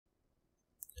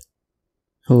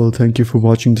Hello, thank you for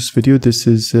watching this video. This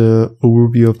is an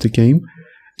overview of the game,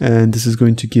 and this is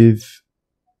going to give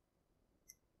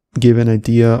an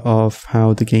idea of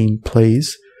how the game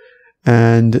plays.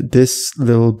 And this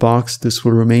little box, this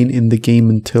will remain in the game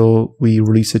until we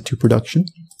release it to production.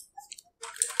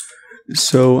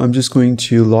 So I'm just going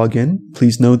to log in.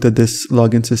 Please note that this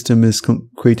login system is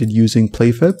created using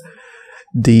Playfab.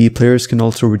 The players can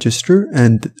also register,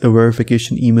 and a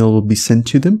verification email will be sent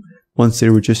to them once they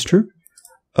register.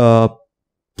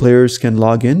 Players can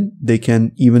log in. They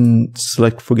can even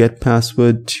select forget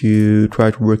password to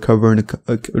try to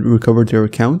recover their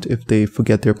account. If they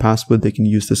forget their password, they can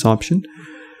use this option.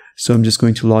 So I'm just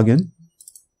going to log in.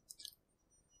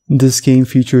 This game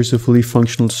features a fully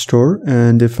functional store,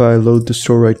 and if I load the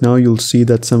store right now, you'll see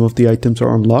that some of the items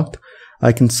are unlocked.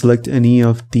 I can select any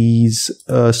of these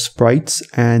sprites,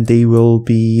 and they will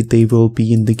be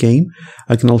in the game.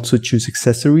 I can also choose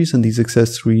accessories, and these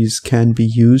accessories can be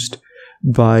used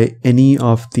by any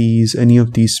of these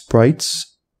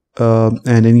sprites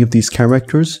and any of these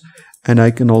characters. And I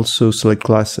can also select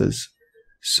classes.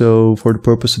 So for the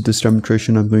purpose of this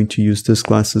demonstration, I'm going to use this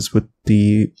classes with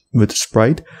the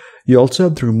sprite. You also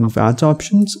have the remove ads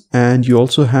options, and you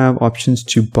also have options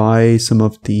to buy some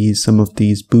of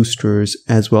these boosters,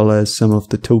 as well as some of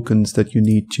the tokens that you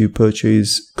need to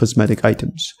purchase cosmetic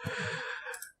items.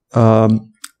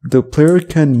 The player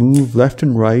can move left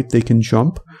and right. They can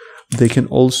jump. They can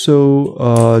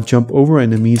also jump over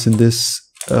enemies. In this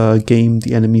game,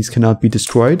 the enemies cannot be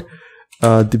destroyed.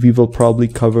 We will probably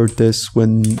cover this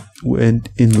when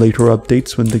in later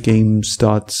updates, when the game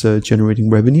starts generating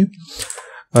revenue.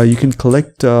 You can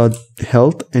collect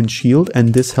health and shield,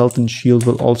 and this health and shield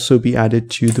will also be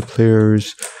added to the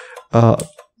player's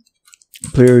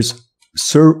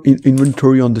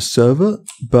inventory on the server,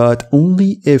 but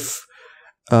only if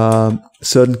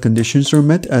certain conditions are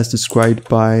met as described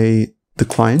by the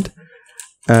client,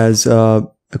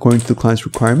 according to the client's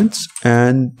requirements.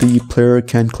 And the player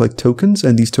can collect tokens,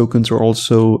 and these tokens are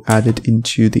also added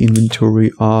into the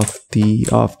inventory of the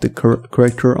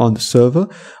character on the server,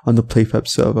 on the Playfab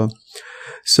server.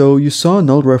 So you saw a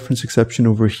null reference exception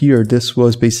over here. This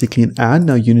was basically an ad.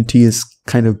 Now Unity is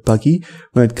kind of buggy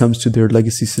when it comes to their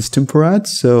legacy system for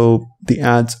ads, so the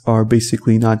ads are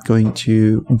basically not going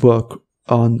to work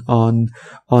on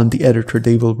the editor.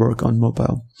 They will work on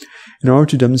mobile. In order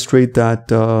to demonstrate that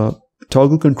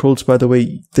toggle controls, by the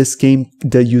way, this game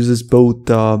that uses both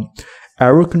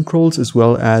arrow controls as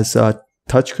well as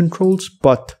touch controls,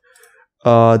 but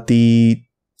the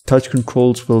touch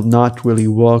controls will not really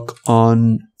work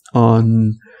on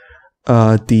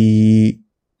the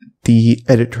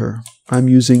editor. I'm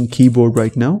using keyboard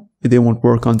right now. They won't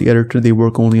work on the editor. They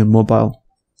work only on mobile.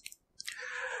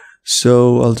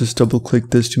 So I'll just double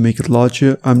click this to make it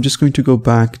larger. I'm just going to go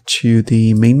back to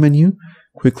the main menu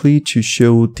quickly to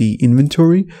show the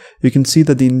inventory. You can see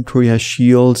that the inventory has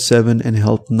shield 7 and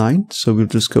health 9. So we'll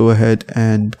just go ahead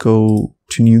and go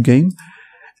to new game,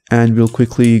 and we'll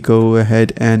quickly go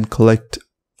ahead and collect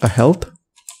a health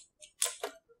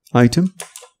item.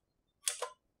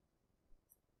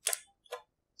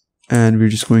 And we're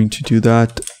just going to do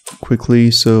that quickly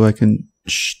so I can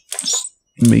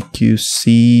make you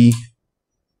see.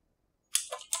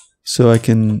 So I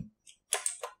can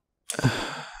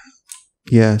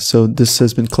yeah, so this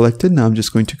has been collected. Now I'm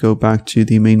just going to go back to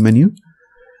the main menu,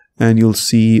 and you'll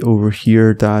see over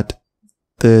here that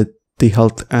the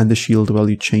health and the shield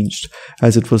value changed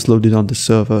as it was loaded on the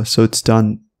server. So it's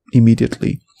done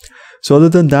immediately. So other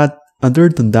than that,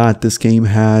 this game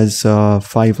has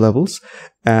 5 levels,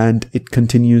 and it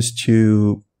continues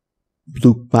to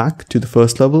loop back to the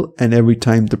first level. And every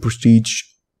time the prestige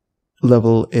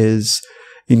level is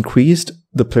increased,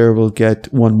 the player will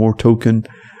get 1 more token.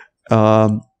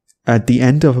 At the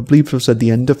end of, I believe it was at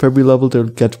the end of every level, they'll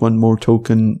get 1 more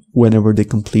token whenever they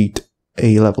complete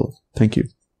a level. Thank you.